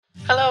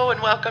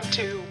and welcome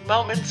to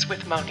Moments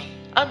with Moni.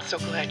 I'm so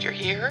glad you're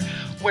here,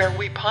 where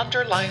we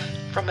ponder life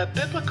from a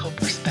biblical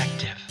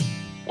perspective,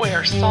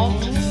 where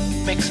salt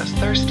makes us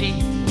thirsty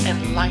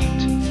and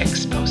light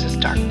exposes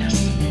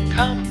darkness.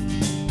 Come,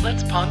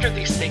 let's ponder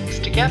these things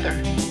together.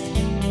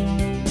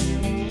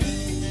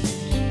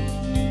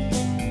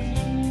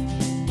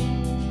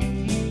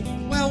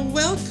 Well,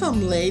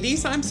 welcome,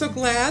 ladies. I'm so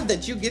glad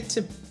that you get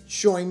to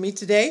join me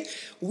today.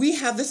 We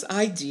have this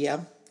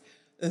idea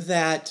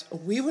that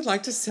we would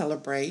like to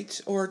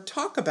celebrate or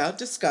talk about,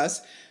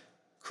 discuss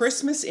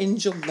Christmas in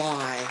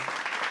July.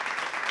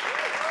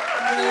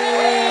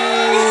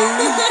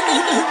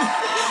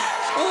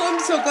 Oh, I'm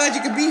so glad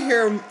you could be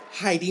here.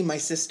 Heidi, my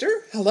sister.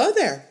 Hello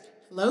there.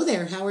 Hello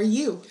there. How are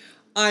you?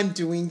 I'm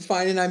doing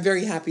fine, and I'm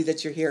very happy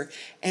that you're here.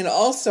 And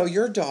also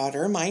your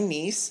daughter, my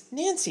niece,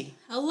 Nancy.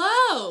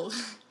 Hello.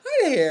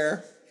 Hi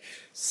there.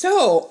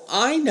 So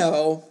I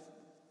know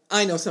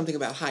something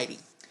about Heidi.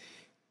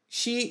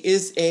 She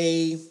is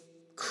a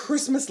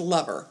Christmas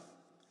lover.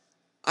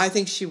 I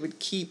think she would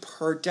keep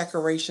her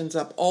decorations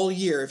up all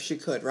year if she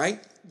could,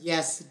 right?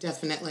 Yes,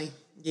 definitely.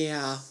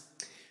 Yeah.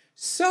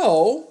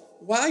 So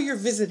while you're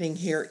visiting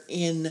here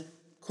in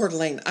Coeur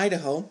d'Alene,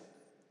 Idaho,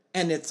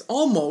 and it's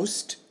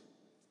almost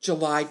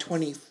July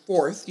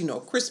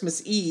 24th,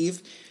 Christmas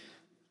Eve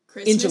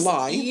in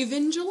July. Eve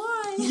in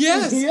July.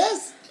 Yes.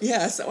 Yes.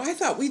 Yeah, so I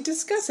thought we'd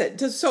discuss it.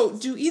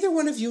 Do either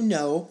one of you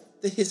know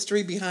the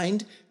history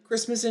behind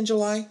Christmas in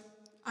July?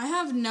 I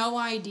have no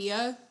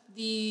idea.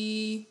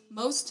 The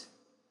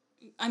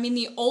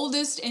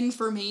oldest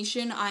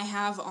information I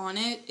have on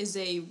it is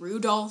a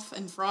Rudolph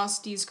and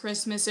Frosty's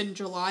Christmas in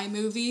July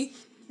movie,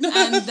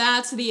 and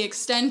that's the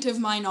extent of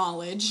my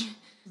knowledge.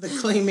 The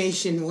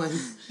claymation one.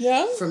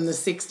 Yeah? From the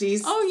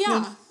 60s. Oh,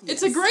 yeah.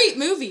 It's a great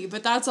movie,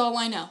 but that's all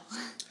I know.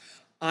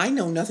 I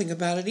know nothing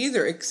about it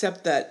either,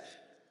 except that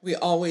we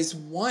always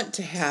want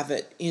to have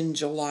it in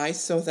July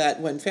so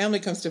that when family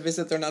comes to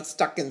visit, they're not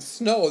stuck in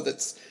snow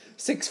that's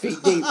 6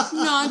 feet deep.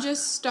 Not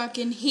just stuck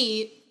in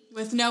heat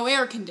with no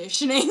air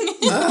conditioning.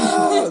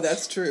 Oh,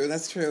 that's true.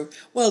 That's true.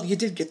 Well, you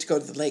did get to go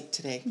to the lake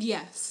today.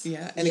 Yes.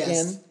 Yeah, and Yes.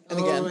 again,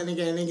 and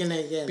again. And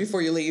again.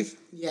 Before you leave.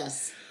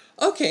 Yes.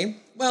 Okay,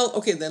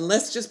 then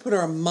let's just put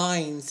our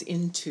minds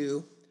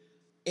into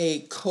a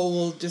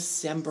cold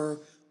December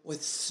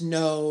with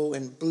snow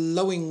and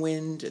blowing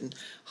wind and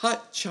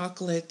hot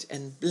chocolate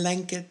and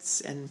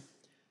blankets, and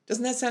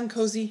doesn't that sound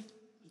cozy?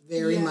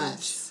 Very Yes.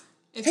 much.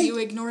 If Hey. you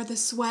ignore the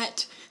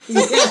sweat.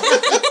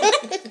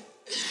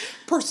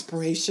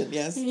 Perspiration,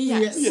 yes.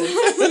 Yes.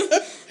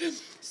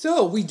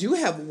 So we do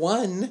have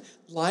one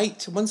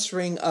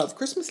string of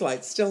Christmas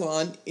lights still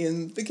on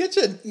in the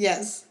kitchen.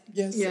 Yes.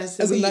 Yes. Yes.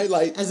 As a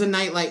nightlight. As a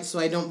nightlight, so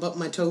I don't bump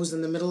my toes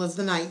in the middle of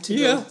the night to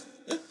Yeah.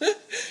 go.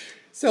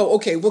 So,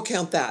 okay, we'll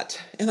count that.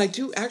 And I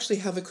do actually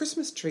have a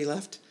Christmas tree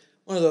left.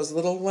 One of those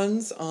little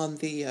ones on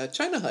the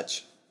china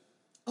hutch.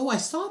 Oh, I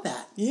saw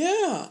that.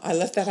 Yeah, I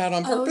left that out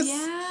on purpose.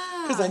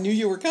 yeah. Because I knew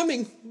you were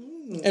coming.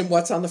 And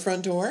what's on the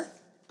front door?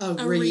 A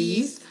A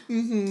wreath.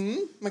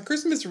 My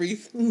Christmas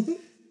wreath.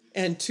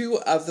 And 2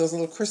 of those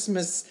little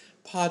Christmas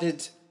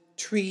potted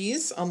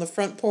trees on the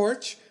front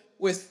porch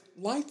with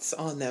lights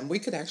on them. We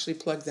could actually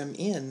plug them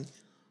in.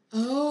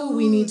 Oh,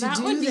 we need to that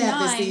would do be that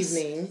nice. this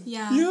evening.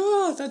 Yeah.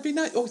 Yeah, that'd be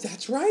nice. Oh,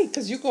 that's right,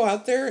 because you go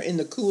out there in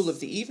the cool of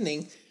the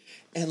evening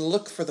and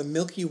look for the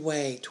Milky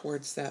Way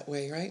towards that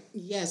way, right?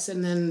 Yes,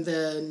 and then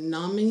the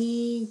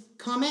nominee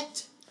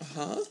comet.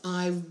 Uh-huh.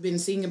 I've been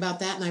seeing about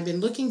that, and I've been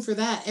looking for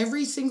that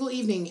every single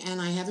evening,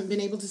 and I haven't been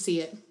able to see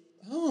it.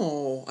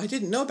 Oh, I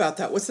didn't know about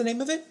that. What's the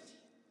name of it?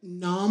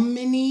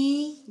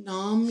 Nomi,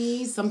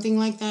 something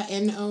like that.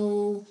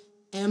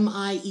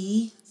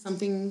 Nomie,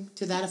 something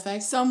to that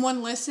effect.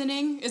 Someone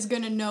listening is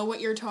going to know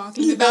what you're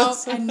talking Yes.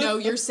 about and know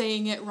you're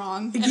saying it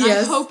wrong. And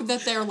Yes. I hope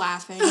that they're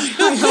laughing.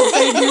 I hope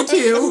they do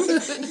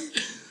too.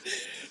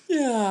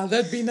 Yeah,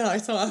 that'd be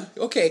nice. Huh?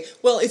 Okay,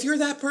 well, if you're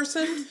that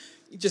person,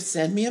 you just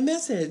send me a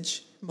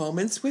message.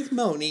 Moments with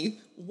Moni,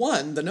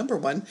 1, the number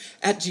 1,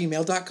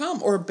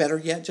 @gmail.com. Or better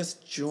yet,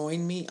 just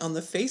join me on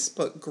the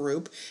Facebook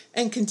group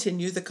and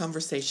continue the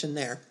conversation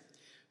there.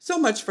 So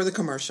much for the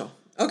commercial.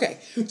 Okay,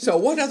 so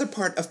what other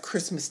part of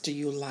Christmas do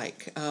you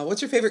like?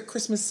 What's your favorite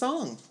Christmas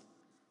song?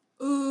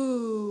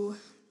 Ooh.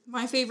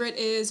 My favorite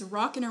is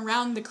Rockin'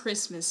 Around the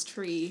Christmas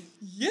Tree.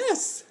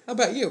 Yes. How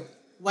about you?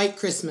 White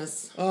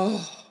Christmas.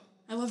 Oh,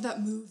 I love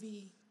that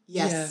movie.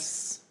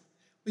 Yes.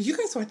 Well, you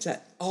guys watch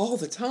that all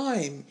the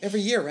time,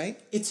 every year, right?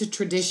 It's a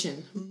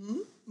tradition. Mm-hmm.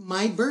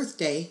 My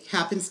birthday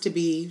happens to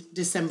be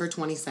December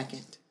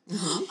 22nd.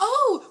 Mm-hmm.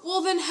 Oh,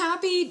 well then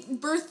happy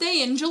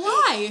birthday in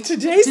July.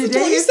 Today's the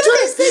 22nd.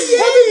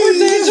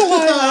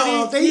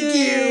 Oh, thank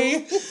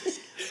you.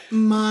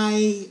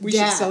 My We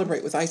dad. should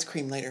celebrate with ice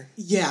cream later.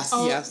 Yes.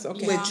 Oh, Yes,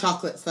 okay. With yeah.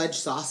 chocolate fudge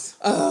sauce.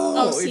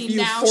 Oh, see, if you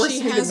now force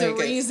she me to has a make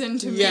it. reason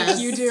to Yes.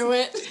 make you do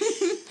it.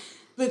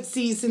 But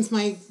see, since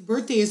my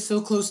birthday is so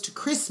close to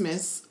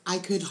Christmas, I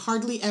could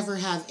hardly ever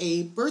have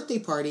a birthday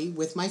party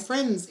with my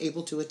friends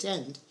able to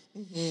attend.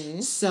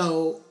 Mm-hmm.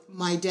 So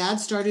my dad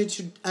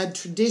started a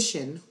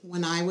tradition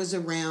when I was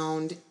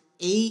around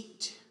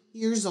 8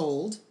 years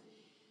old,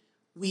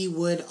 we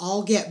would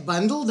all get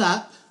bundled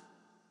up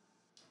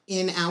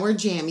in our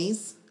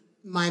jammies.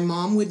 My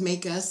mom would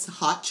make us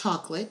hot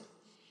chocolate,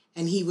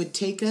 and he would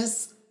take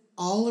us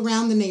all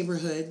around the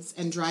neighborhoods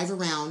and drive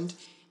around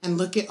and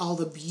look at all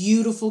the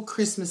beautiful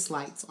Christmas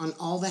lights on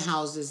all the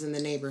houses in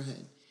the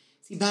neighborhood.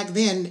 See, back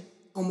then,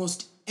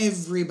 almost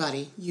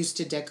everybody used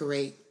to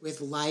decorate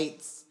with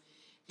lights,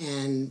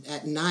 and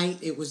at night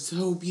it was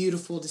so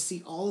beautiful to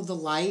see all of the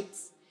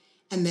lights.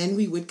 And then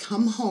we would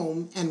come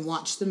home and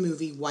watch the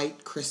movie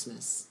White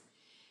Christmas.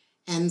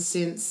 And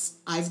since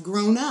I've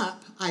grown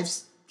up, I've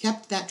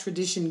kept that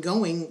tradition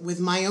going with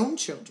my own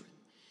children.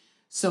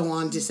 So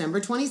on December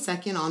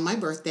 22nd, on my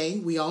birthday,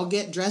 we all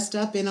get dressed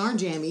up in our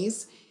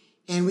jammies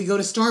and we go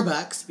to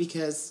Starbucks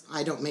because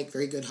I don't make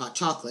very good hot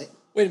chocolate.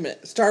 Wait a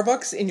minute,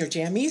 Starbucks in your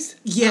jammies?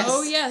 Yes.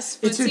 Oh, yes,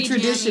 It's a footsie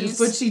tradition, jammies.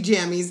 footsie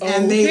jammies,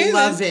 and Okay, they then.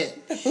 love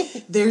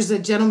it. There's a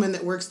gentleman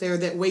that works there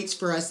that waits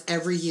for us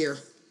every year.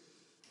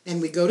 And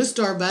we go to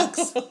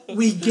Starbucks,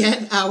 we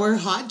get our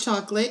hot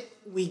chocolate,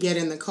 we get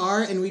in the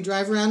car, and we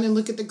drive around and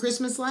look at the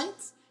Christmas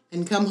lights,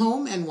 and come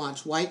home and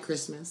watch White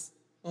Christmas.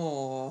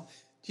 Oh,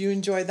 do you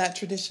enjoy that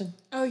tradition?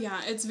 Oh,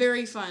 yeah, it's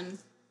very fun.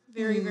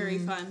 Very, very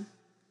fun.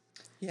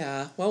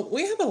 Yeah, well,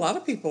 we have a lot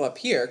of people up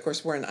here. Of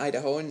course, we're in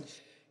Idaho, and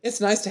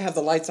it's nice to have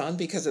the lights on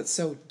because it's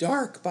so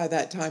dark by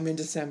that time in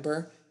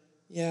December.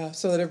 Yeah,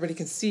 so that everybody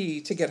can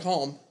see to get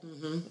home.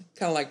 Mm-hmm.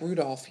 Kind of like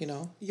Rudolph, you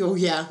know. Oh,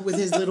 yeah, with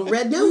his little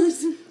red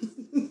nose.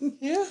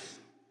 Yeah.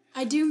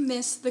 I do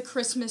miss the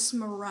Christmas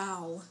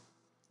morale.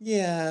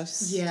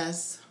 Yes.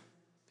 Yes.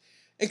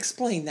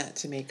 Explain that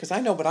to me, because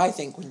I know what I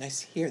think when I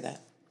hear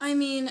that. I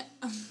mean,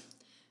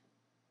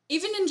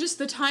 even in just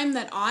the time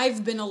that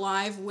I've been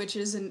alive, which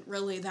isn't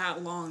really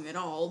that long at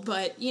all,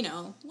 but, you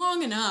know,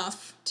 long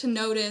enough to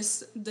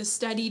notice the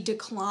steady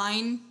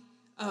decline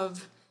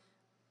of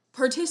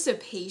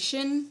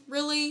participation,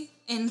 really,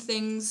 in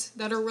things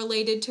that are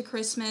related to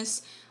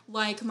Christmas.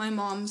 Like my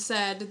mom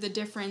said, the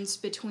difference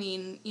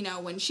between, you know,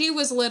 when she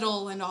was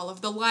little and all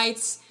of the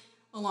lights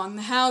along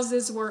the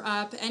houses were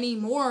up.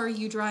 Anymore,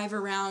 you drive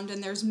around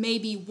and there's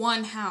maybe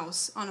one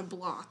house on a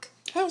block.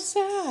 How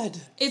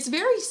sad. It's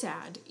very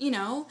sad, you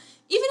know.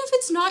 Even if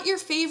it's not your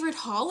favorite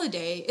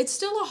holiday, it's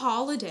still a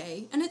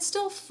holiday, and it's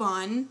still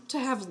fun to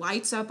have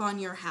lights up on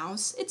your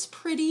house. It's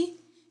pretty.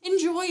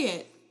 Enjoy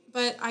it.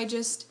 But I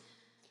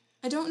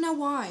don't know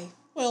why.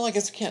 Well, I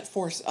guess we can't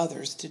force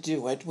others to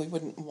do it. We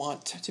wouldn't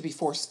want to be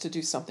forced to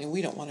do something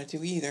we don't want to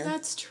do either.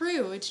 That's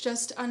true. It's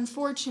just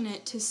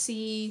unfortunate to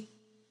see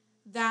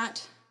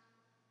that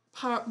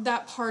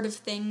part of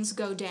things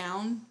go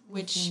down,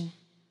 which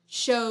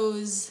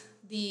shows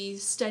the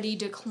steady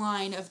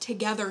decline of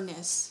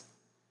togetherness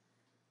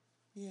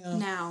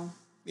now.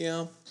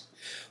 Yeah.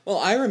 Well,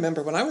 I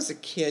remember when I was a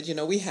kid, you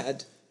know,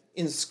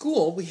 in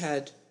school,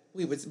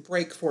 we would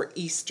break for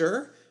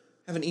Easter,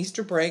 have an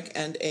Easter break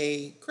and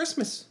a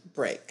Christmas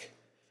break.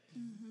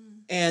 Mm-hmm.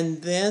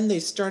 And then they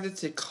started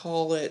to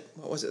call it,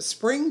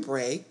 spring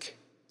break,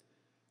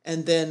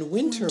 and then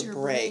winter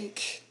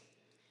break.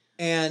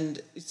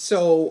 And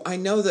so I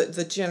know that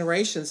the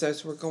generations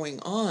as we're going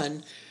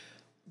on,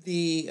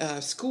 the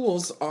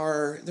schools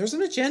there's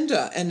an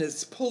agenda, and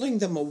it's pulling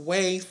them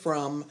away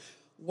from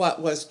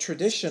what was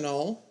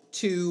traditional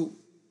to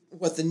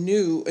what the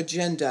new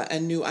agenda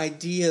and new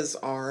ideas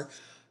are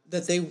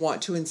that they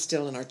want to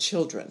instill in our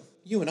children.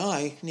 You and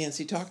I,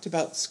 Nancy, talked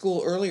about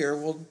school earlier.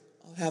 I'll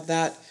have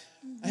that.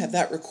 I have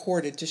that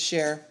recorded to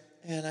share,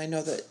 and I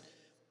know that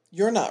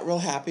you're not real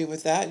happy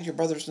with that. Your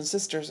brothers and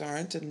sisters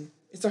aren't, and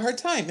it's a hard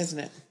time, isn't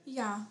it?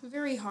 Yeah,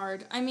 very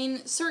hard. I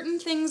mean, certain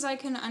things I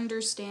can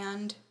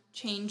understand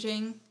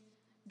changing,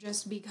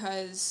 just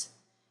because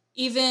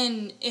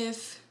even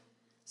if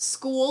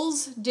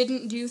schools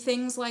didn't do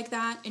things like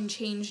that and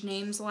change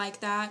names like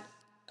that,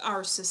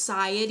 our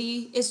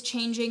society is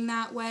changing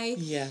that way.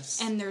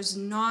 Yes. And there's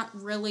not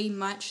really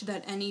much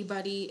that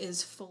anybody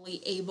is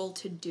fully able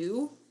to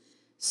do.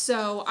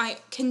 So I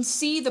can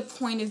see the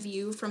point of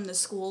view from the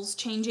schools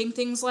changing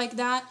things like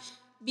that,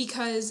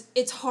 because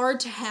it's hard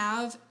to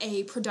have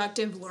a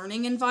productive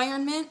learning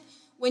environment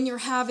when you're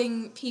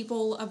having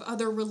people of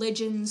other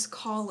religions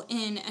call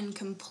in and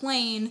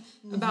complain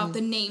about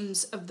the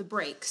names of the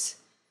breaks.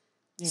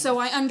 Yeah. So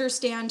I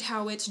understand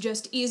how it's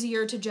just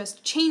easier to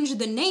just change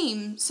the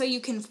name so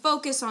you can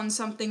focus on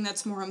something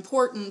that's more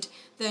important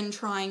than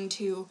trying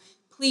to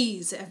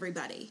please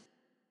everybody.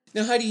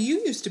 Now, Heidi,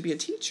 you used to be a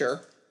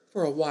teacher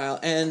for a while,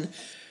 and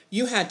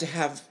you had to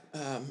have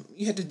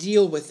you had to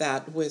deal with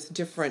that with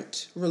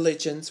different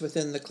religions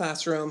within the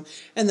classroom,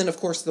 and then, of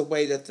course, the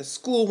way that the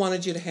school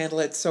wanted you to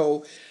handle it.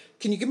 So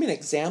can you give me an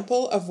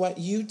example of what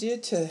you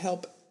did to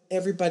help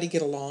everybody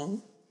get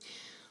along?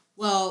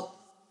 Well,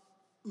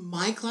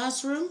 my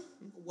classroom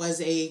was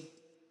a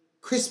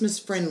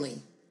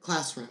Christmas-friendly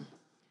classroom.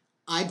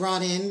 I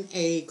brought in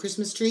a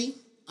Christmas tree.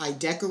 I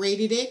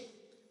decorated it.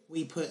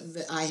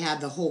 I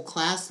had the whole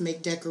class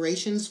make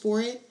decorations for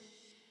it.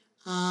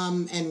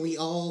 And we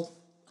all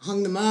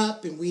hung them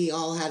up, and we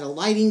all had a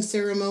lighting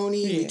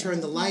ceremony. Yeah. We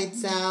turned the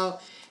lights out,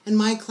 and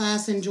my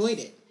class enjoyed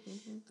it.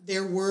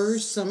 There were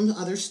some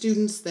other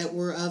students that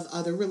were of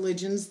other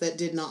religions that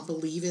did not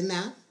believe in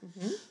that.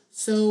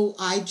 So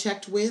I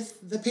checked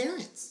with the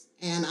parents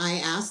and I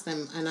asked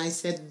them and I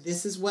said,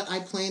 this is what I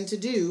plan to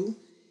do.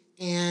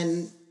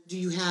 And do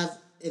you have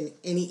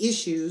any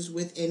issues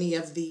with any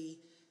of the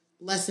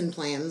lesson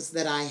plans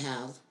that I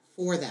have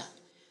for that?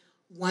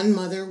 One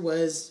mother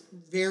was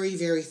very,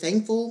 very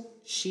thankful.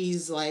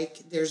 She's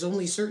like, there's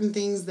only certain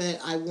things that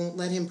I won't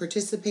let him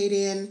participate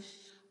in.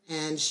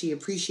 And she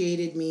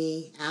appreciated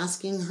me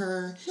asking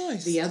her.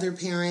 Nice. The other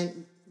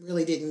parent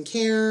really didn't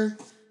care.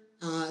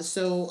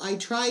 So I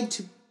tried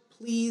to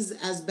please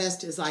as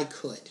best as I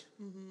could.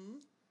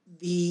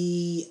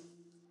 The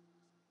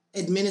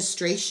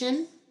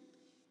administration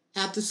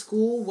at the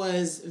school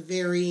was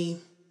very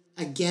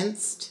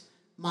against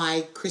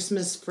my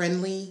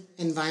Christmas-friendly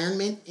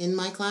environment in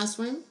my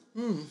classroom.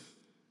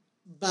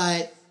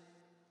 But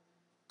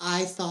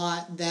I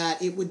thought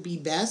that it would be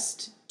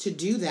best to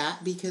do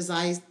that because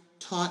I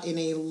taught in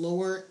a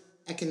lower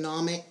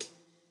economic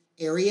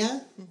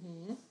area.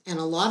 And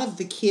a lot of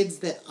the kids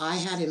that I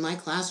had in my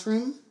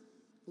classroom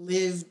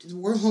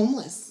were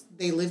homeless.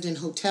 They lived in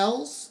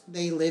hotels,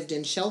 they lived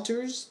in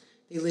shelters,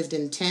 they lived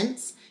in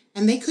tents,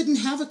 and they couldn't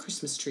have a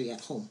Christmas tree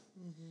at home.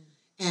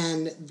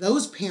 And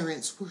those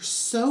parents were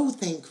so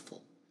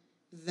thankful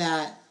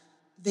that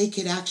they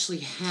could actually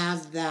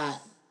have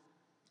that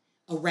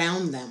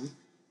around them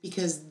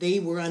because they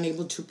were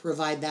unable to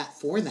provide that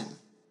for them.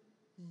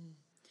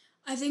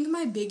 I think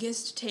my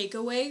biggest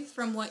takeaway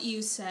from what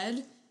you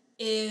said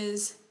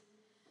is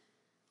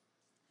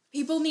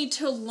people need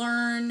to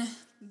learn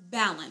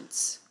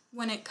balance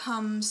when it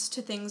comes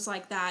to things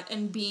like that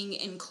and being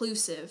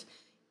inclusive.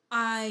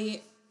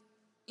 I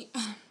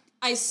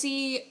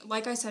see,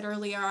 like I said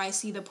earlier, I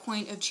see the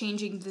point of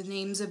changing the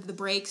names of the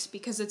breaks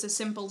because it's a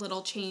simple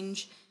little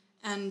change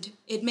and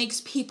it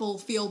makes people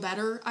feel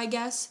better, I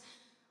guess.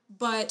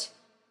 But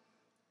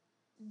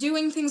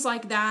doing things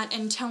like that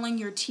and telling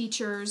your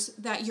teachers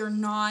that you're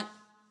not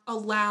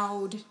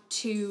allowed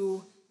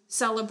to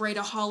celebrate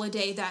a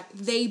holiday that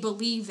they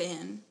believe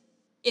in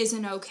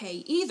isn't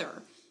okay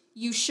either.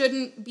 You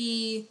shouldn't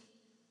be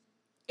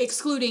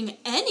excluding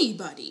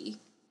anybody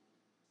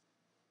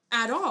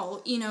at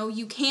all. You know,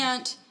 you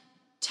can't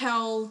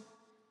tell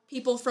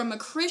people from a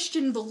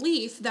Christian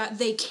belief that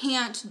they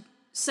can't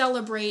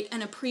celebrate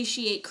and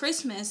appreciate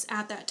Christmas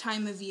at that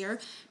time of year,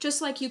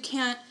 just like you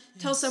can't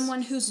tell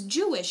someone who's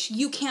Jewish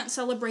you can't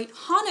celebrate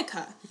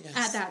Hanukkah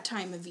at that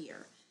time of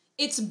year.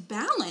 It's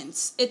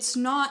balance. It's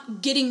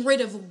not getting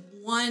rid of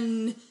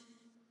one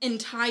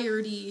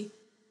entirety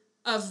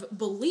of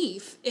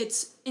belief.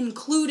 It's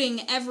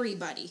including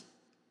everybody.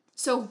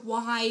 So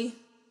why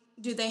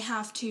do they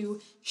have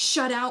to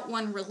shut out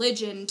one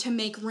religion to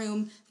make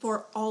room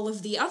for all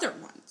of the other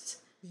ones?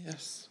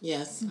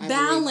 Yes. I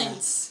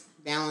Balance.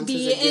 Balance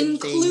Be is a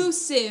good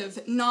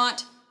inclusive,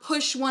 not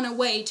push one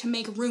away to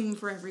make room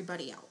for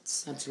everybody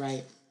else. That's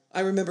right. I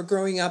remember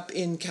growing up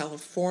in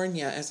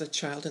California as a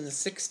child in the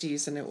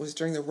 60s, and it was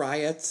during the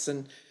riots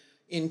and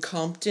in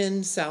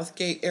Compton,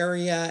 Southgate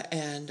area,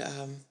 and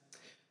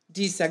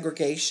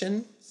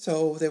desegregation.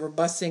 So they were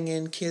busing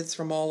in kids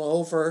from all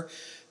over,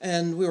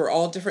 and we were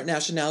all different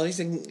nationalities.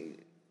 And,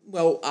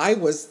 well, I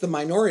was the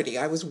minority.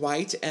 I was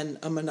white and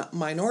a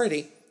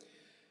minority.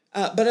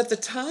 But at the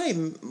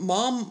time,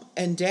 Mom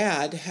and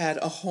Dad had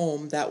a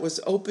home that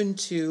was open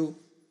to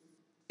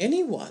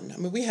anyone. I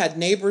mean, we had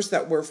neighbors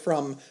that were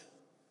from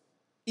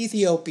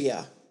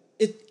Ethiopia,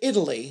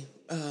 Italy,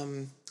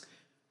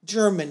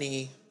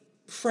 Germany,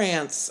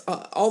 France.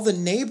 All the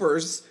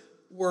neighbors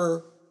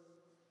were,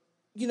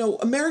 you know,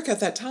 America at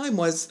that time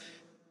was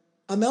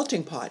a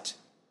melting pot.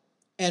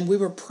 And we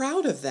were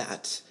proud of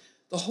that.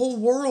 The whole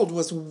world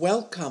was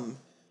welcome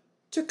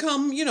to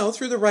come, you know,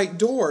 through the right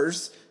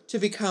doors to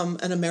become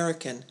an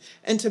American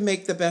and to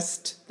make the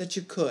best that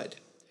you could.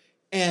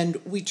 And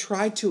we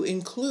tried to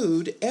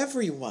include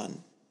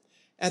everyone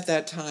at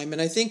that time.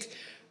 And I think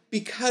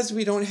because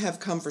we don't have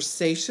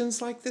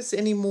conversations like this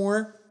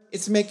anymore,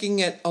 it's making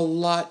it a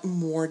lot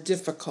more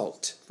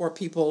difficult for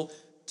people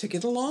to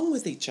get along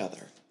with each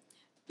other.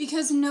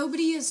 Because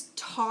nobody is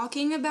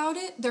talking about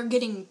it. They're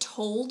getting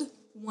told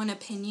one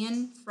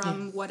opinion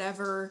from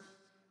whatever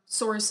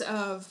source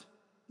of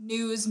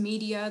news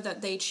media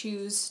that they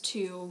choose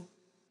to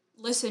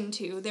listen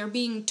to. They're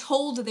being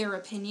told their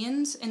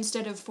opinions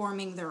instead of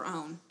forming their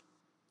own.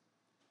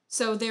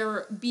 So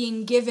they're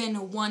being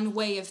given one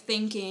way of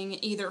thinking,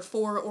 either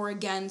for or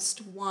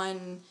against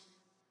one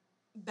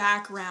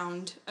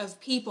background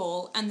of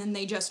people, and then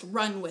they just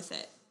run with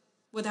it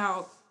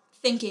without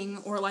thinking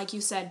or, like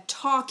you said,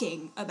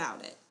 talking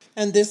about it.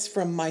 And this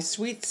from my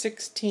sweet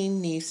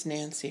 16 niece,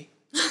 Nancy.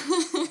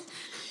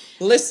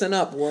 Listen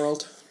up,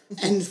 world.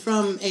 And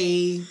from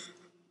a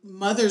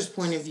mother's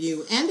point of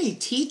view and a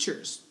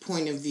teacher's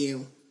point of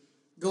view,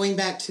 going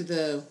back to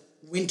the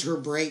winter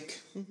break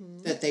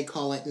that they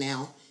call it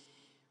now,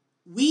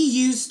 we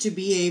used to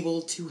be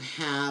able to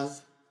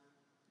have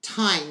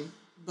time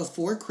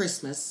before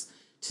Christmas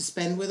to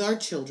spend with our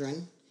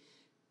children,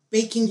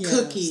 baking Yes.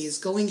 cookies,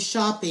 going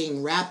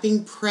shopping,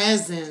 wrapping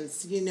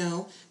presents,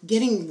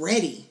 getting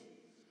ready.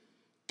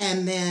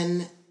 And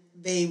then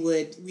we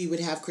would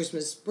have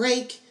Christmas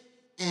break,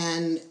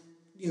 and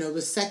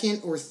the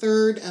 2nd or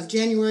 3rd of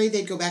January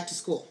they'd go back to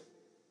school.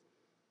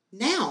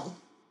 Now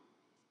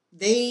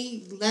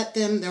they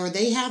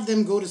have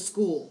them go to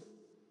school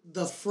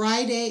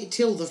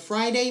till the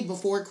Friday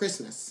before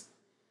Christmas,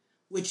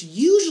 which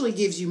usually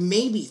gives you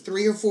maybe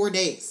 3 or 4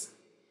 days.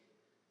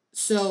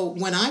 So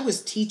when I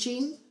was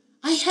teaching,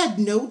 I had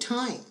no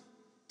time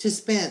to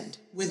spend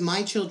with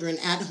my children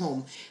at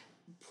home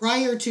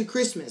prior to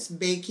Christmas,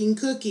 baking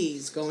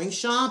cookies, going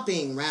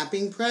shopping,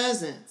 wrapping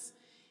presents.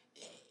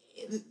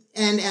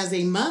 And as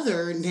a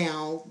mother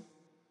now,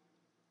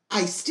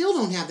 I still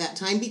don't have that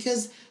time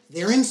because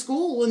they're in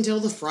school until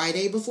the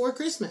Friday before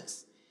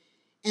Christmas.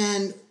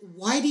 And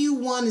why do you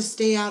want to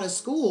stay out of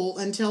school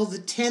until the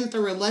 10th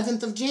or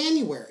 11th of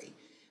January?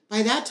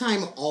 By that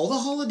time, all the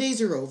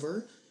holidays are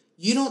over.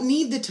 You don't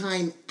need the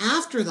time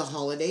after the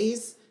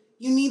holidays.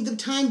 You need the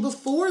time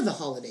before the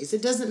holidays.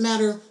 It doesn't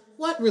matter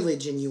what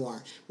religion you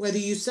are, whether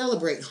you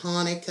celebrate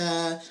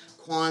Hanukkah,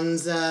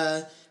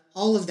 Kwanzaa,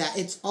 all of that.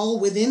 It's all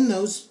within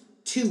those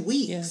 2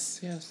 weeks.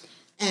 Yes.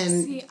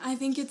 And see, I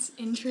think it's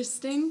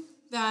interesting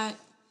that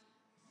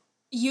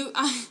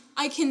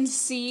I can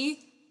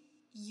see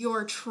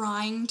you're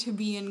trying to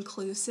be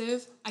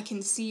inclusive. I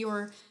can see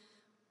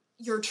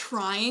you're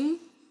trying,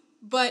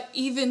 but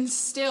even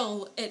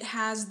still, it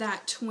has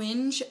that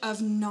twinge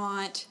of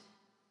not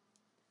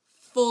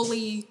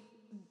fully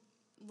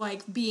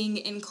being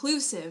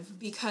inclusive,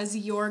 because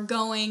you're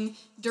going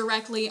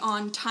directly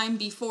on time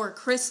before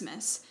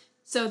Christmas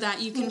so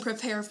that you can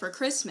prepare for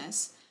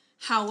Christmas.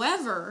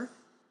 However,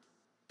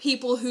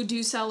 people who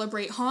do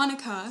celebrate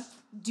Hanukkah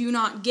do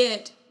not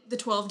get the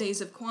 12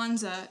 days of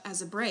Kwanzaa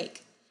as a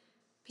break.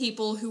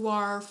 People who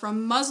are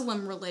from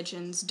Muslim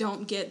religions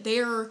don't get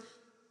their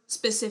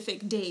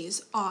specific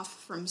days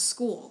off from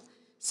school.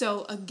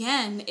 So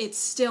again, it's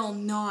still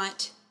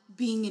not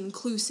being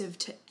inclusive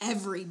to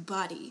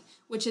everybody,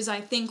 which is,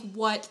 I think,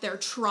 what they're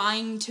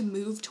trying to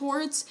move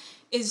towards,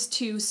 is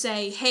to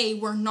say, hey,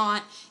 we're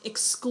not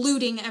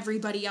excluding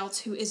everybody else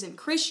who isn't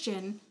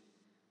Christian,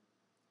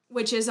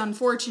 which is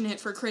unfortunate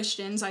for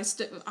Christians.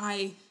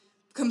 I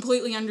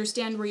completely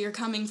understand where you're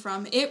coming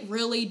from. It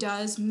really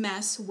does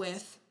mess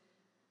with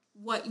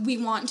what we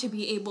want to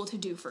be able to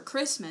do for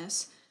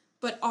Christmas,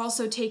 but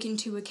also take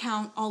into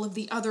account all of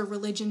the other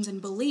religions and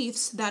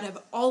beliefs that have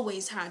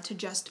always had to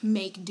just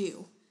make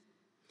do.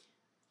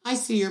 I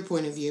see your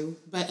point of view,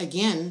 but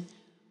again,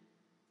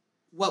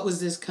 what was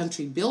this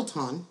country built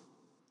on?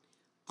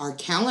 Our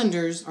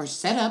calendars are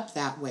set up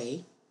that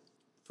way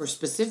for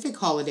specific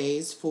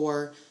holidays,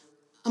 for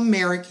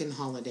American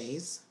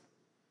holidays,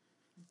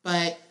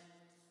 but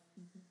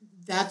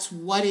that's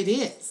what it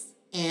is.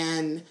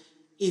 And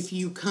if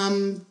you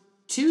come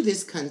to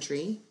this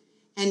country,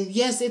 and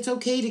yes, it's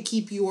okay to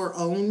keep your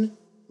own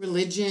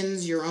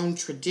religions, your own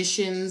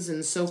traditions,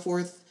 and so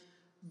forth,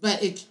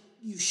 but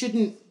you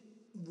shouldn't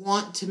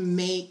want to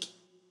make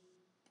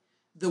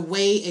the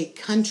way a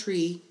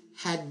country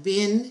had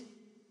been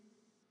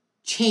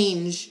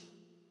change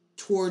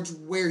towards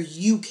where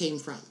you came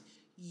from.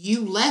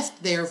 You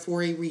left there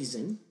for a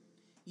reason.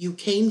 You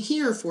came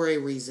here for a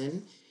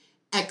reason.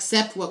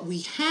 Accept what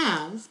we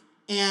have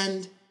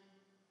and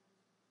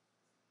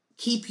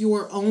keep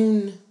your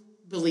own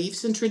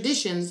beliefs and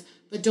traditions,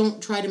 but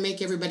don't try to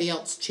make everybody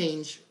else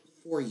change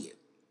for you.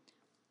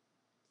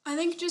 I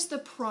think just the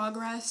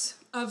progress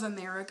of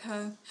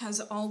America has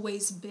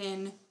always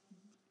been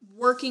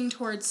working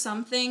towards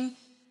something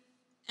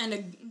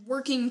and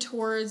working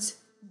towards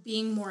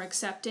being more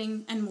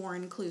accepting and more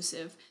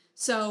inclusive.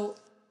 So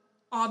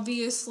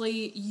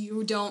obviously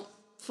you don't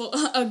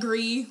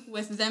agree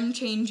with them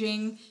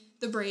changing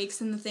the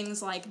breaks and the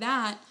things like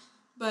that,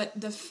 but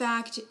the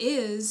fact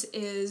is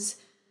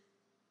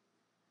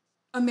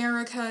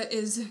America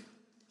is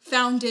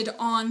founded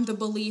on the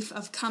belief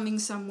of coming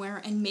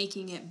somewhere and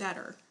making it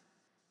better.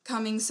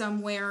 Coming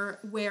somewhere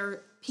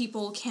where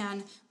people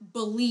can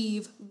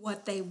believe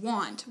what they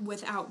want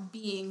without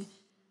being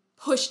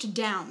pushed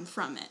down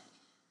from it.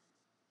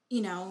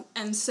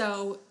 And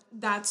so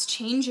that's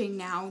changing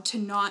now to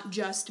not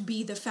just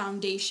be the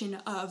foundation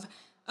of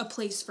a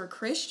place for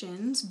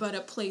Christians, but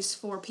a place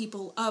for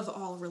people of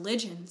all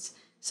religions.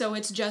 So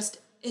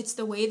it's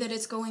the way that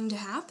it's going to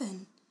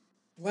happen.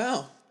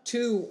 Wow,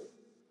 two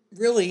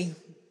really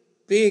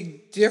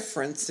big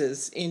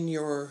differences in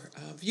your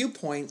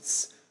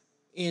viewpoints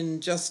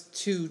in just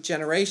 2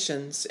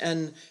 generations.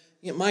 And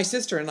my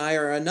sister and I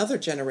are another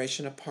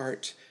generation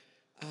apart.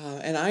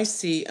 And I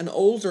see an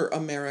older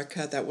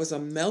America that was a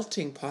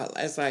melting pot,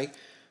 as I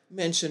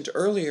mentioned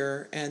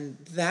earlier, and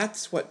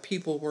that's what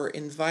people were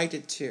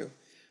invited to.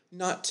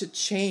 Not to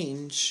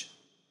change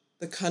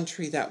the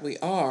country that we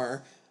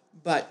are,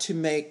 but to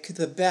make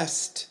the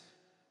best,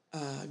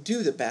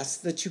 do the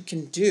best that you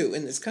can do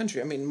in this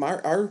country. I mean,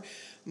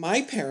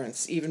 my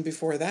parents, even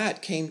before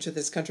that, came to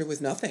this country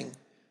with nothing.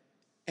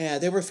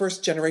 They were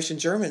first-generation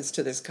Germans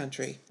to this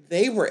country.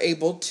 They were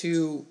able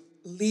to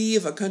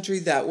leave a country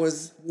that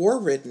was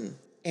war-ridden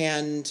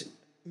and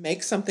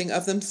make something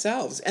of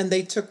themselves, and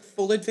they took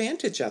full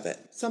advantage of it.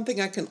 Something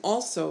I can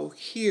also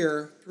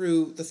hear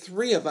through the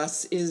three of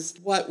us is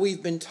what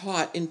we've been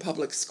taught in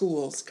public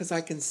schools, because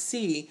I can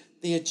see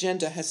the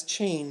agenda has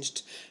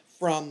changed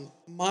from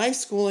my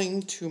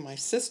schooling to my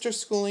sister's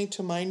schooling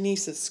to my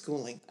niece's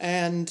schooling.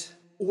 And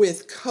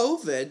with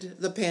COVID,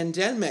 the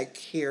pandemic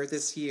here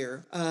this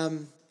year,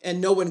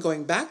 and no one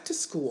going back to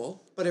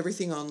school, but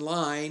everything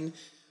online,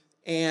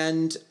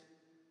 and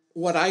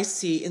what I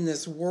see in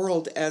this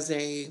world as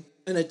an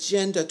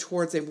agenda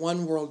towards a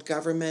one world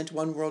government,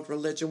 one world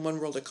religion, one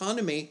world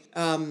economy,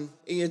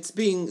 it's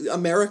being,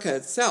 America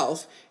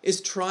itself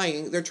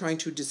they're trying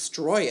to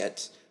destroy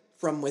it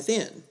from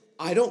within.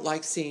 I don't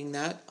like seeing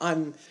that.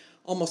 I'm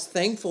almost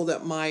thankful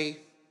that my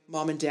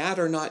mom and dad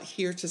are not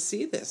here to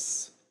see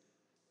this.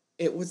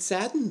 It would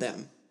sadden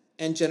them.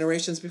 And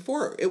generations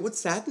before, it would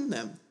sadden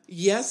them.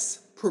 Yes,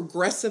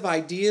 progressive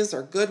ideas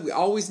are good. We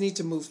always need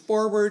to move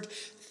forward,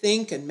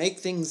 think and make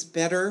things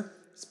better.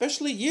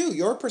 Especially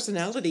your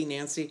personality,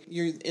 Nancy.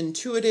 You're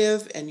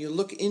intuitive and you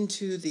look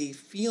into the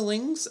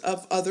feelings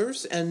of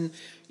others, and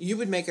you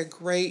would make a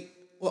great,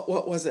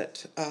 what was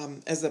it,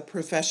 as a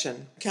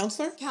profession?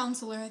 Counselor?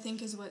 Counselor, I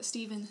think is what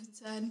Stephen had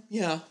said.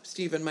 Yeah,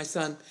 Stephen, my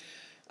son,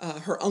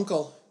 her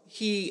uncle.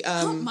 He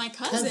my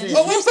cousin.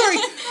 Oh, I'm sorry,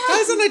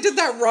 cousin. I did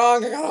that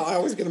wrong. I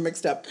always get them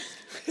mixed up.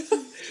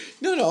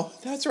 No,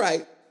 that's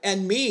right.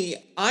 And me,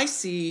 I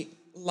see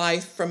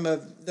life from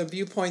the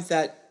viewpoint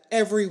that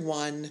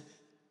everyone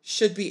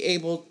should be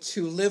able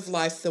to live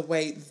life the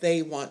way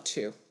they want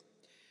to.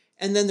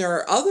 And then there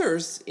are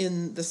others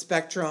in the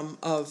spectrum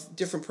of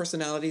different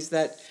personalities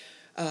that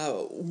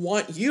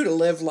want you to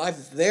live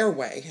life their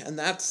way. And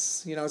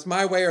that's, it's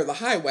my way or the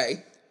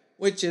highway,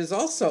 which is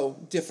also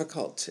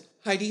difficult.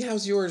 Heidi,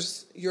 how's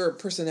your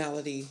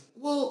personality?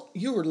 Well,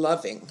 you were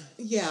loving.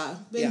 Yeah.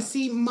 But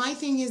see, my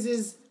thing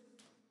is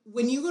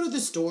when you go to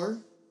the store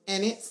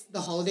and it's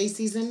the holiday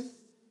season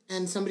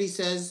and somebody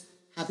says,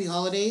 Happy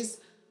Holidays,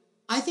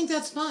 I think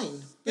that's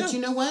fine. But you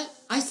know what?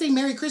 I say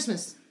Merry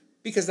Christmas.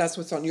 Because that's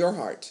what's on your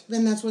heart.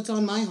 Then that's what's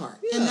on my heart.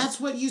 Yeah. And that's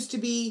what used to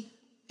be,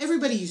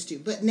 everybody used to.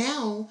 But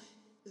now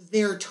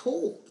they're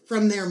told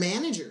from their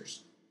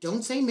managers,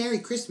 don't say Merry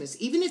Christmas.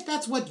 Even if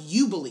that's what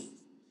you believe.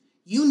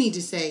 You need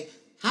to say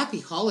Happy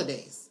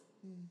Holidays.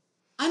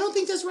 I don't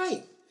think that's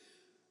right.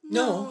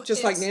 No,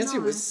 just like Nancy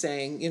not. was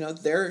saying,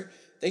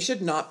 they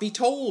should not be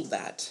told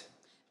that.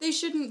 They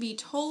shouldn't be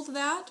told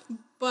that,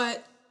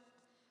 but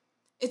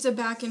it's a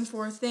back and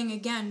forth thing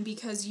again,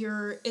 because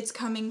it's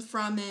coming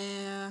from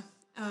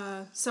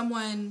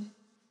someone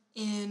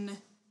in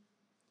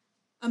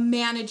a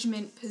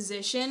management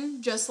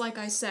position, just like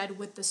I said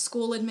with the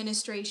school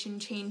administration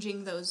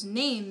changing those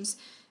names.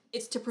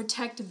 It's to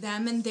protect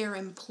them and their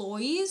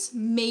employees,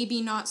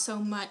 maybe not so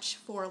much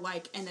for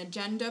like an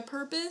agenda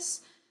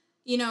purpose,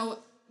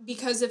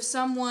 because if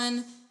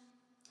someone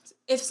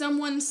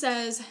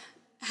says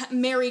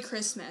Merry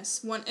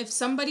Christmas, if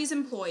somebody's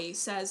employee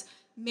says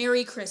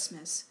Merry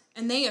Christmas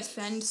and they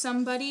offend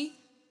somebody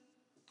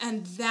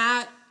and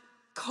that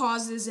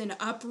causes an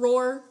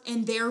uproar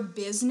in their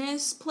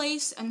business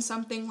place and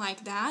something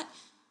like that,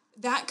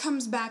 that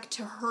comes back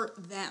to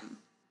hurt them.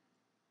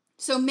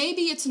 So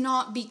maybe it's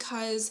not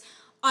because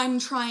I'm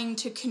trying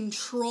to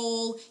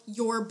control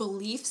your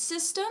belief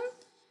system.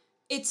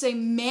 It's a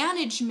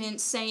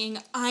management saying,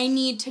 I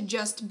need to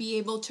just be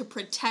able to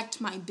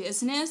protect my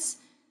business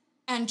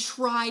and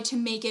try to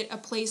make it a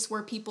place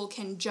where people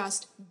can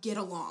just get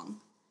along.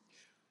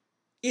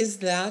 Is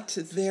that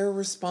their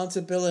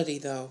responsibility,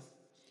 though?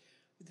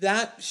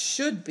 That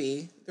should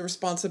be the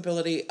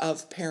responsibility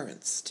of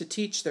parents, to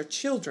teach their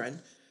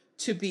children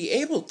to be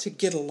able to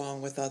get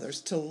along with others,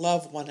 to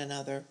love one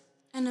another.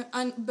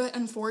 But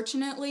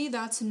unfortunately,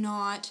 that's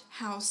not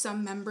how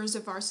some members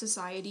of our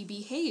society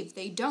behave.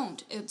 They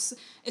don't.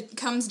 It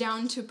comes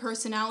down to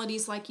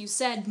personalities, like you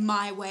said,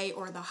 my way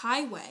or the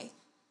highway.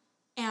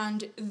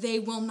 And they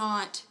will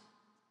not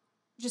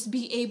just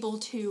be able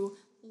to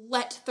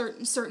let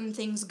certain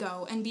things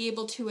go and be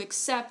able to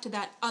accept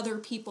that other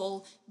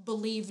people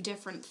believe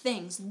different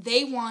things.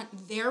 They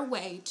want their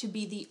way to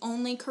be the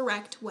only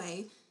correct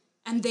way,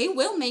 and they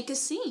will make a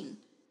scene.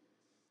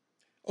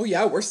 Oh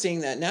yeah, we're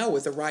seeing that now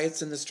with the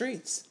riots in the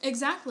streets.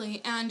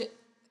 Exactly, and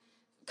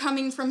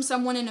coming from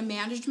someone in a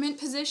management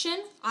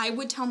position, I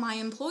would tell my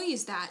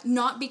employees that,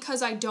 not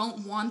because I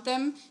don't want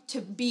them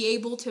to be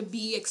able to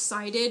be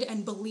excited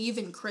and believe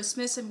in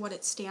Christmas and what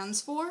it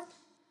stands for,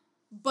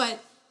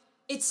 but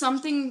it's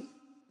something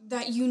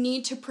that you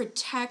need to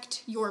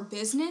protect your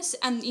business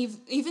and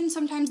even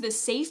sometimes the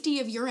safety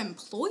of your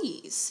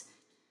employees.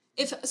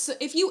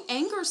 If you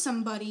anger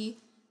somebody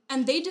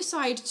and they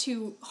decide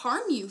to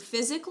harm you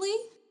physically,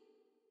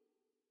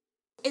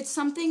 it's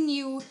something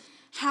you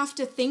have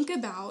to think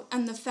about,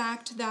 and the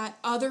fact that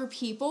other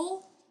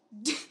people,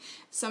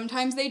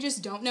 sometimes they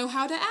just don't know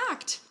how to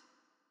act.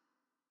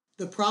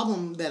 The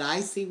problem that I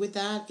see with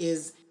that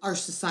is our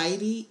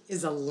society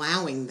is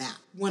allowing that.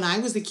 When I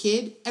was a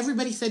kid,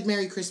 everybody said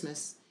Merry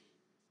Christmas.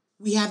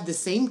 We have the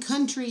same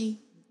country.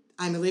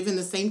 I live in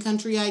the same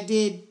country I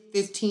did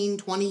 15,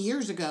 20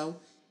 years ago,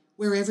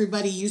 where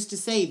everybody used to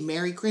say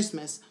Merry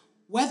Christmas,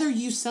 whether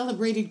you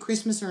celebrated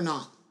Christmas or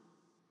not.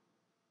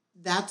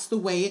 That's the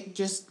way it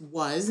just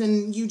was,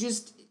 and you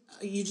just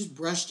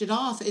brushed it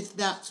off if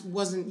that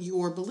wasn't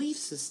your belief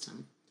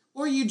system.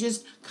 Or you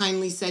just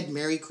kindly said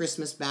Merry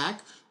Christmas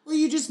back, or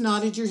you just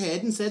nodded your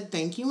head and said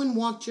thank you and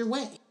walked your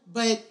way.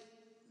 But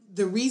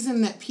the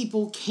reason that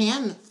people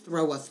can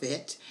throw a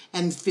fit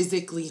and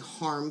physically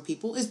harm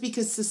people is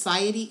because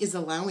society is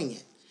allowing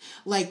it.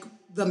 Like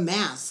the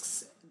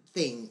masks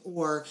thing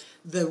or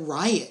the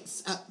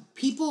riots.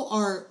 People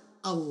are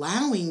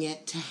allowing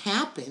it to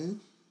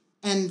happen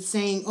and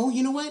saying, oh,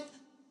 you know what?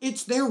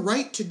 It's their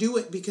right to do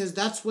it because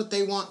that's what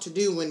they want to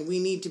do and we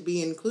need to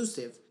be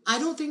inclusive. I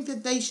don't think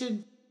that they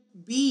should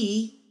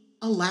be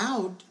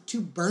allowed to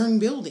burn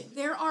buildings.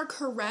 There are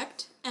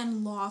correct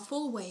and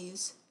lawful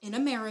ways in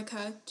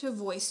America to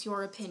voice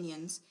your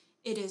opinions.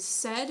 It is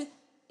said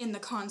in the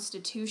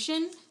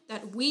Constitution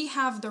that we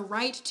have the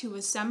right to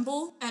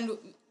assemble and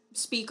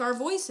speak our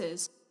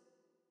voices.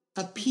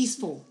 A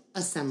peaceful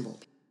assemble.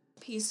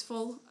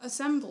 Peaceful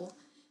assemble.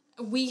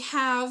 We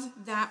have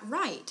that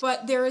right,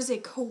 but there is a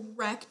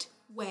correct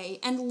way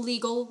and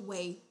legal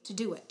way to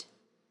do it.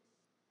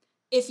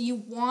 If you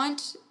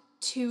want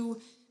to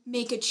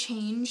make a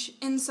change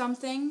in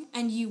something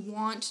and you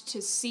want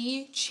to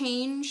see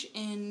change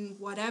in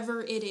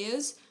whatever it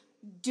is,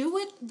 do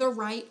it the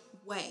right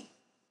way.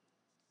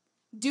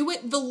 Do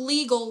it the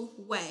legal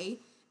way,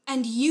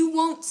 and you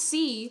won't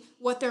see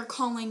what they're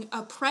calling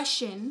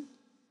oppression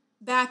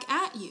back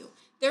at you.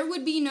 There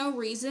would be no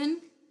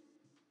reason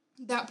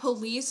that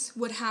police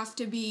would have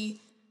to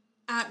be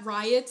at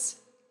riots,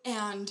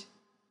 and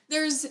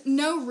there's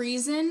no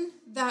reason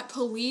that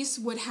police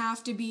would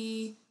have to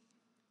be,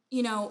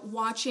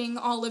 watching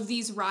all of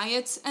these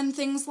riots and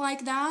things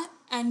like that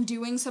and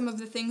doing some of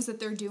the things that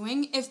they're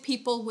doing if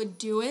people would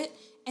do it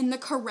in the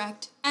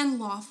correct and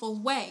lawful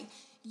way.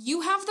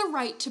 You have the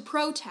right to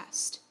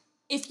protest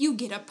if you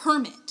get a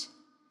permit.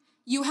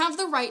 You have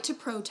the right to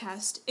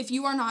protest if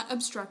you are not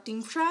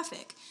obstructing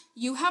traffic.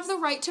 You have the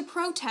right to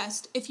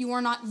protest if you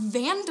are not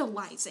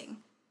vandalizing.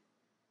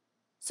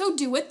 So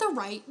do it the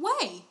right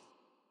way.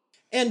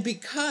 And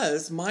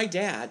because my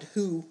dad,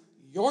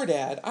 your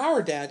dad,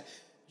 our dad,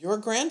 your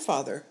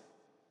grandfather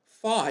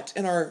fought,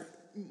 and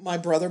my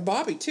brother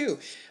Bobby too,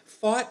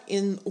 fought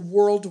in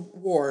world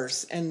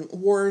wars and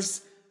wars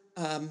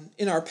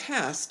in our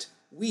past,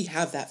 we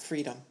have that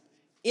freedom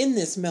in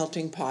this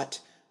melting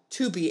pot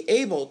to be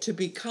able to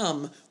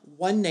become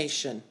one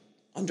nation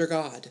under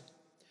God.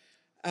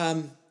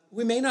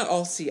 We may not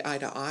all see eye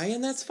to eye,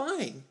 and that's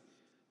fine.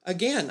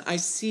 Again, I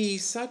see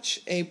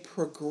such a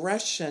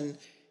progression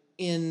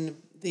in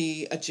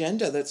the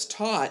agenda that's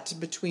taught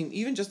between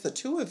even just the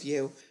two of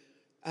you.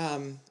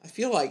 I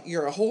feel like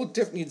you're a whole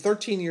different, you're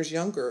 13 years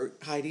younger,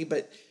 Heidi,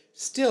 but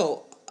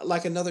still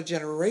like another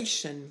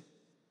generation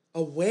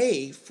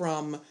away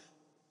from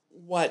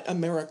what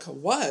America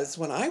was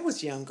when I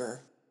was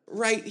younger.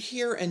 Right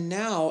here and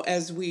now,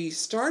 as we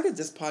started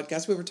this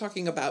podcast, we were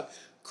talking about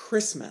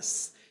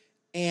Christmas,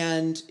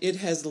 and it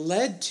has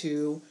led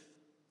to,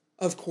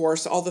 of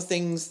course, all the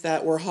things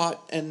that were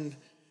hot and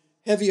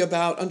heavy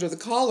about under the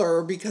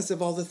collar because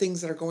of all the things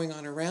that are going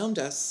on around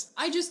us.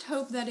 I just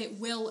hope that it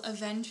will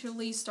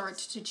eventually start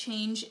to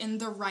change in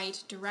the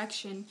right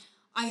direction.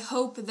 I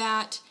hope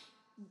that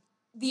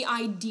the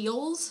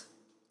ideals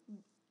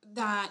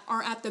that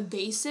are at the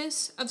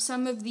basis of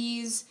some of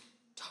these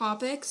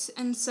topics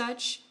and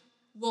such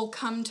will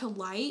come to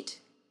light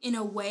in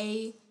a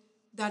way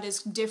that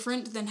is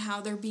different than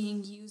how they're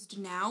being used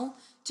now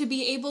to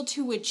be able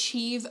to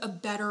achieve a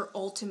better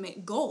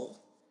ultimate goal.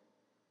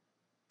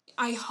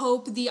 I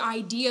hope the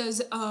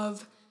ideas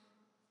of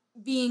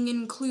being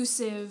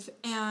inclusive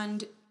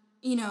and,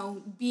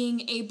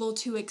 being able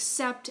to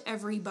accept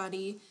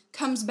everybody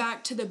comes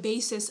back to the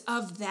basis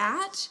of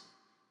that,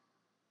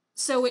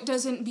 so it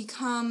doesn't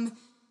become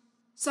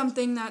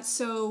something that's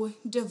so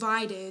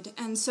divided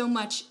and so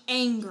much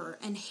anger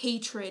and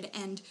hatred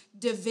and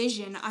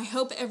division. I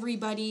hope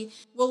everybody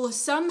will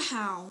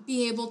somehow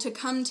be able to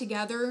come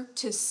together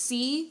to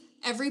see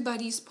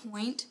everybody's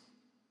point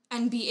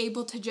and be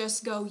able to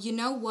just go, you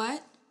know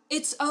what?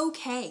 It's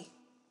okay.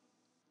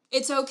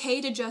 It's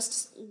okay to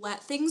just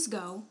let things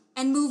go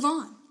and move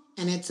on.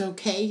 And it's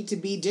okay to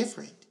be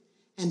different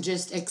and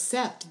just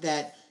accept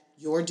that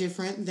you're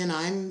different than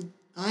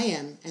I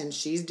am, and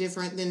she's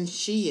different than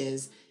she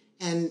is,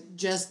 and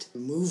just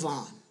move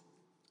on.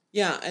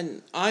 Yeah,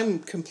 and I'm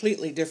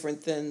completely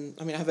different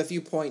I have a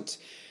viewpoint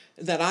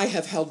that I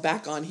have held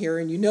back on here,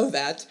 and you know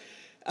that.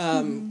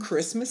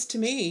 Christmas to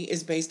me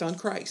is based on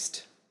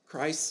Christ.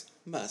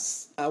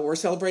 Christmas. We're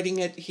celebrating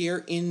it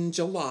here in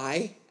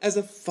July as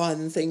a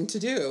fun thing to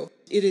do.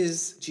 It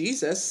is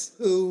Jesus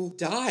who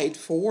died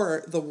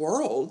for the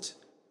world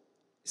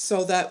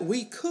so that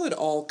we could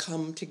all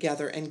come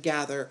together and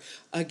gather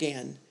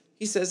again.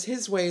 He says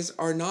his ways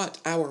are not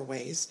our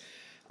ways.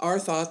 Our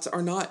thoughts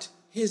are not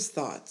his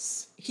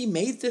thoughts. He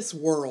made this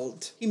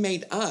world. He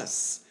made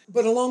us.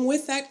 But along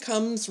with that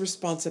comes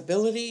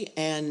responsibility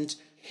and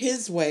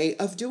his way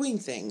of doing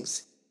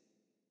things.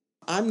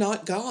 I'm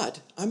not God.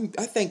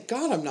 I thank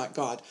God I'm not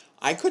God.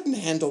 I couldn't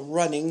handle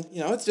running.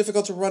 It's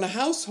difficult to run a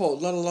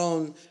household, let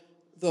alone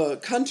the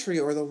country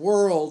or the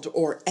world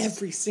or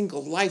every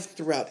single life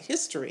throughout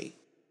history.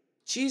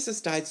 Jesus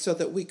died so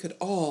that we could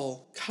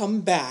all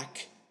come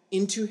back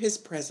into his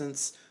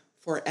presence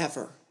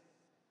forever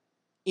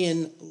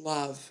in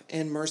love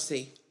and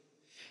mercy.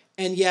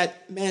 And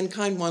yet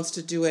mankind wants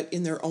to do it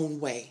in their own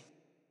way.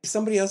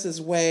 Somebody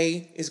else's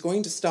way is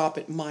going to stop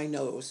at my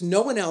nose.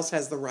 No one else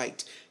has the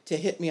right to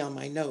hit me on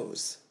my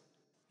nose.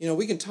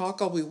 We can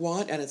talk all we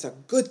want, and it's a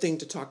good thing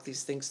to talk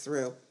these things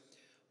through.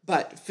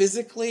 But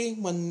physically,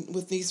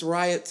 with these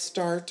riots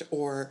start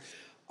or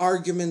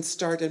arguments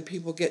start and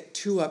people get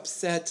too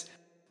upset,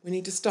 we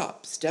need to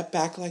stop. Step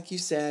back, like you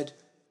said.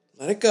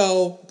 Let it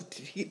go.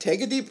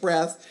 Take a deep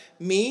breath.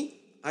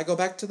 I go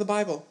back to the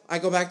Bible. I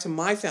go back to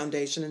my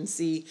foundation and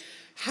see,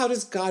 how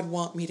does God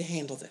want me to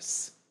handle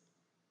this?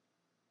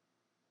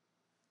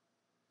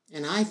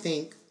 And I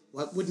think,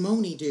 what would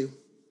Moni do?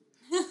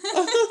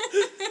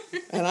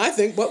 And I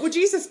think, what would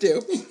Jesus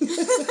do?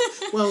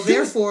 Well,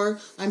 therefore,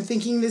 I'm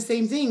thinking the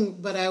same thing,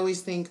 but I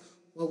always think,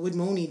 what would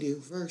Moni do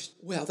first?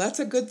 Well, that's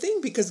a good thing,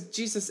 because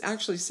Jesus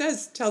actually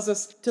tells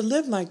us to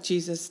live like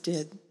Jesus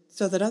did,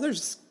 so that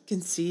others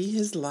can see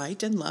his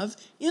light and love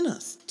in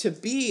us. To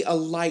be a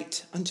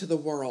light unto the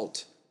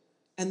world.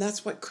 And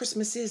that's what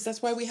Christmas is.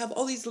 That's why we have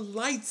all these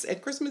lights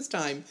at Christmas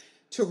time,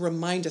 to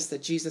remind us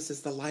that Jesus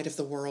is the light of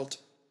the world.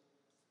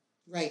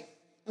 Right.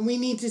 And we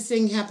need to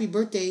sing happy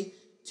birthday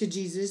to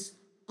Jesus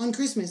on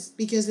Christmas,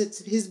 because it's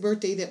his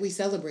birthday that we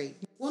celebrate.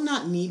 Well,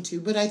 not need to,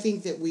 but I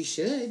think that we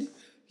should.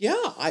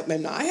 Yeah,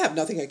 I have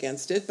nothing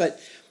against it, but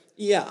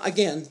yeah,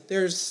 again,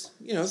 there's,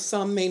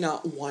 some may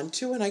not want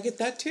to, and I get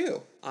that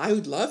too. I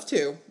would love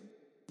to.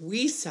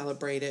 We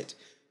celebrate it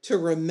to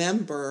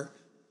remember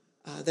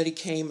that he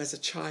came as a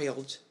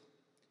child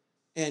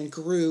and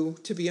grew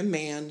to be a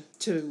man,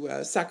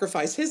 to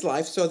sacrifice his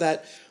life so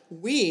that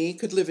we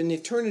could live in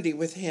eternity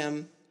with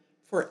him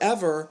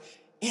forever.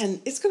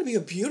 And it's going to be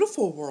a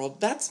beautiful world.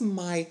 That's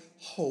my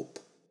hope.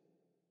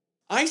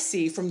 I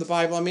see from the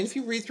Bible, if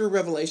you read through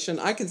Revelation,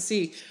 I can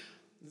see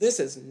this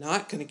is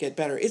not going to get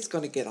better. It's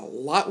going to get a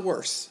lot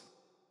worse.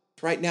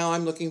 Right now,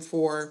 I'm looking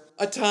for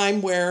a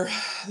time where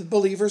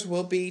believers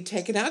will be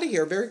taken out of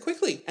here very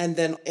quickly. And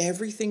then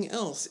everything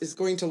else is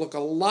going to look a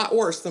lot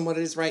worse than what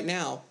it is right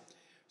now.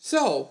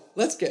 So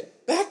let's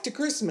get back to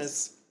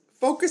Christmas.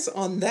 Focus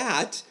on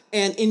that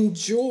and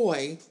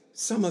enjoy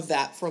some of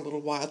that for a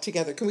little while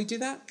together. Can we do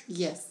that?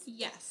 Yes.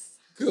 Yes.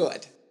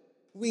 Good.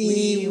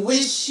 We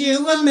wish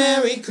you a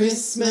Merry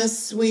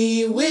Christmas.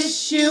 We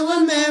wish you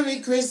a Merry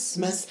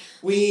Christmas.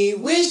 We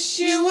wish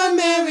you a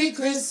Merry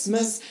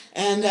Christmas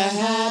and a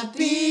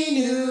Happy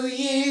New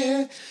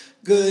Year.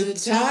 Good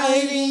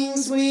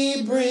tidings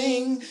we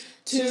bring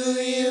to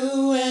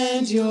you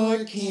and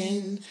your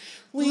kin.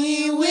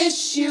 We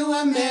wish you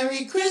a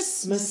Merry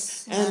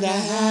Christmas and a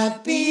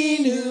Happy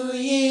New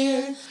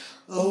Year.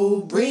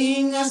 Oh,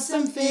 bring us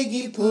some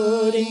figgy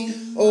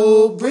pudding.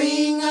 Oh,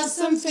 bring us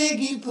some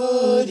figgy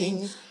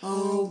pudding.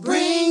 Oh,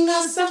 bring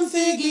us some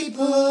figgy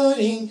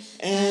pudding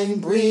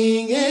and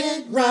bring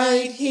it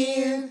right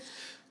here.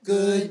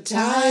 Good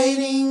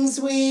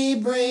tidings we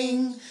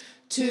bring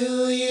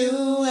to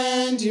you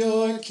and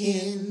your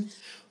kin.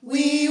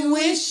 We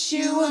wish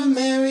you a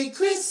Merry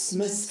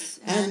Christmas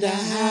and a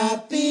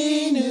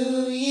Happy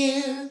New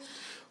Year.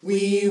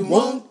 We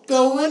won't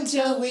go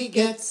until we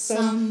get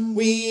some.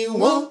 We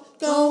won't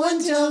go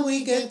until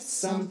we get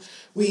some.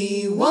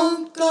 We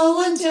won't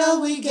go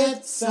until we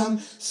get some.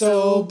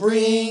 So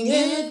bring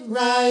it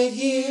right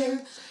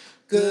here.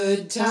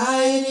 Good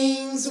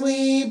tidings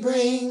we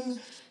bring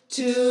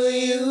to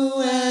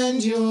you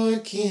and your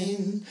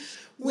kin.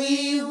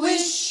 We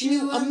wish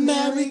you a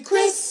Merry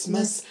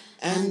Christmas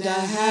and a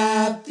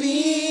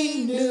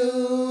Happy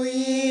New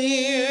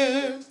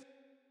Year.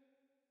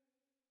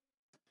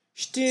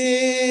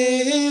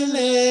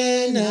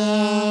 Stille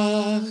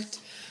Nacht,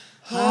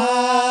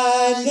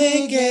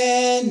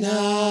 heilige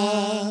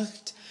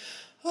Nacht,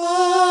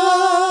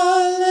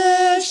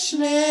 alles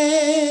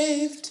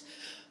schläft,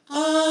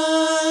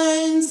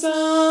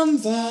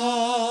 einsam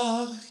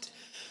wacht,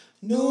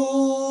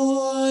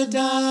 nur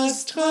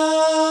das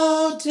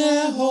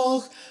traute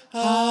hochheilige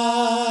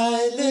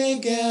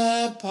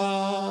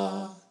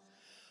Paar.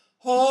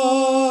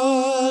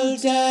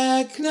 Holt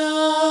der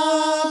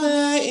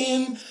Knabe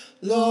im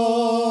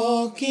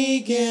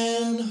lockigen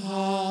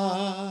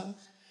Haar,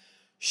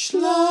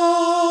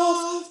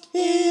 schlaft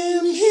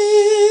im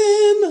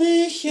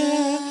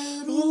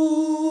himmlischen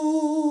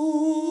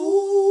Ruh,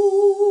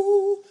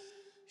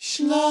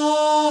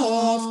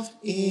 schlaft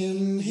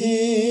im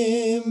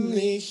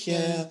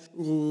himmlischen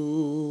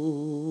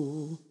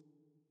Ruh.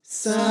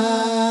 Silent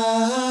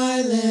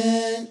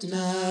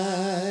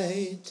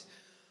night,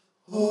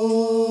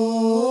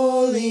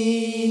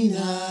 holy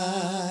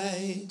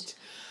night,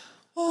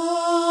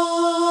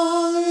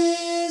 all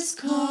is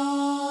calm.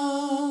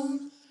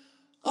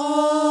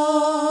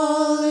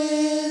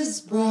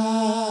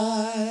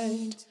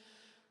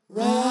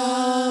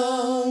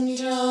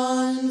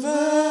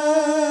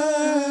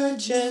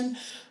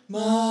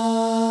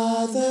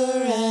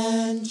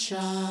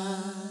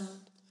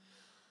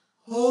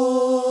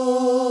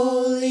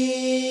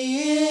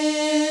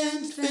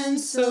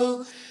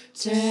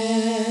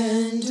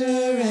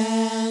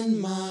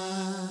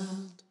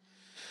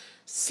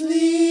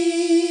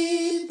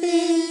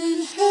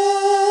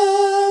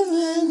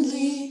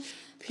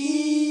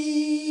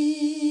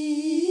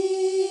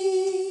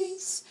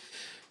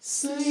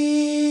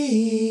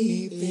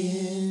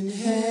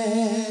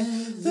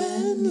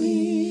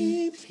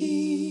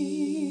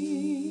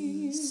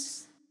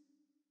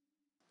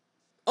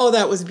 Oh,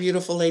 that was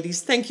beautiful,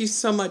 ladies. Thank you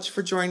so much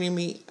for joining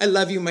me. I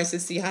love you, my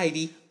sissy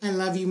Heidi. I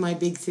love you, my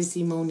big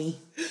sissy Moni.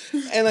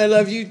 And I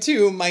love you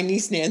too, my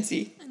niece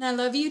Nancy. And I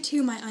love you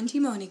too, my Auntie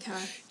Monica.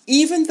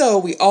 Even though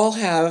we all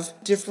have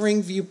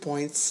differing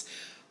viewpoints,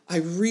 I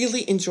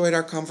really enjoyed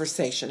our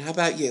conversation. How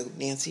about you,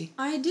 Nancy?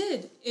 I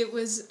did. It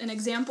was an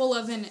example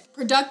of an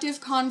productive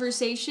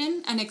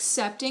conversation and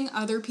accepting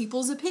other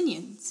people's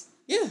opinions.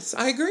 Yes,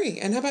 I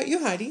agree. And how about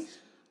you, Heidi?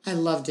 I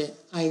loved it.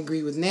 I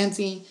agree with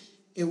Nancy.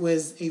 It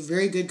was a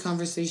very good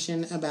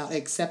conversation about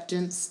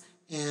acceptance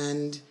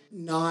and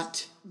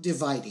not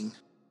dividing.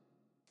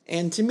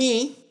 And to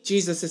me,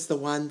 Jesus is the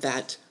one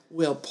that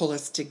will pull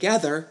us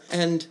together.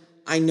 And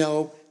I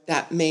know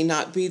that may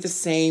not be the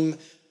same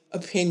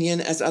opinion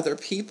as other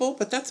people,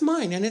 but that's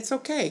mine and it's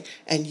okay.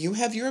 And you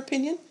have your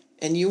opinion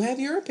and you have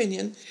your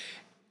opinion.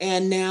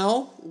 And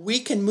now we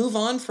can move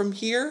on from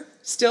here,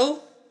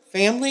 still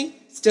family,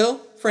 still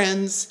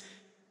friends,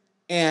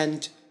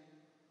 and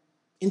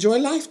enjoy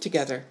life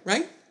together,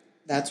 right?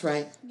 That's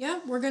right. Yeah,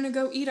 we're going to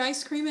go eat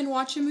ice cream and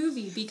watch a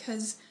movie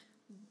because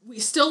we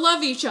still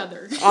love each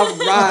other. All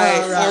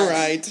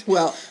right.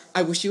 Well,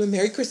 I wish you a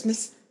Merry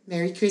Christmas.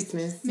 Merry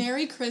Christmas.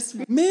 Merry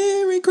Christmas.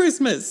 Merry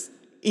Christmas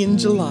in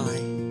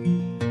July.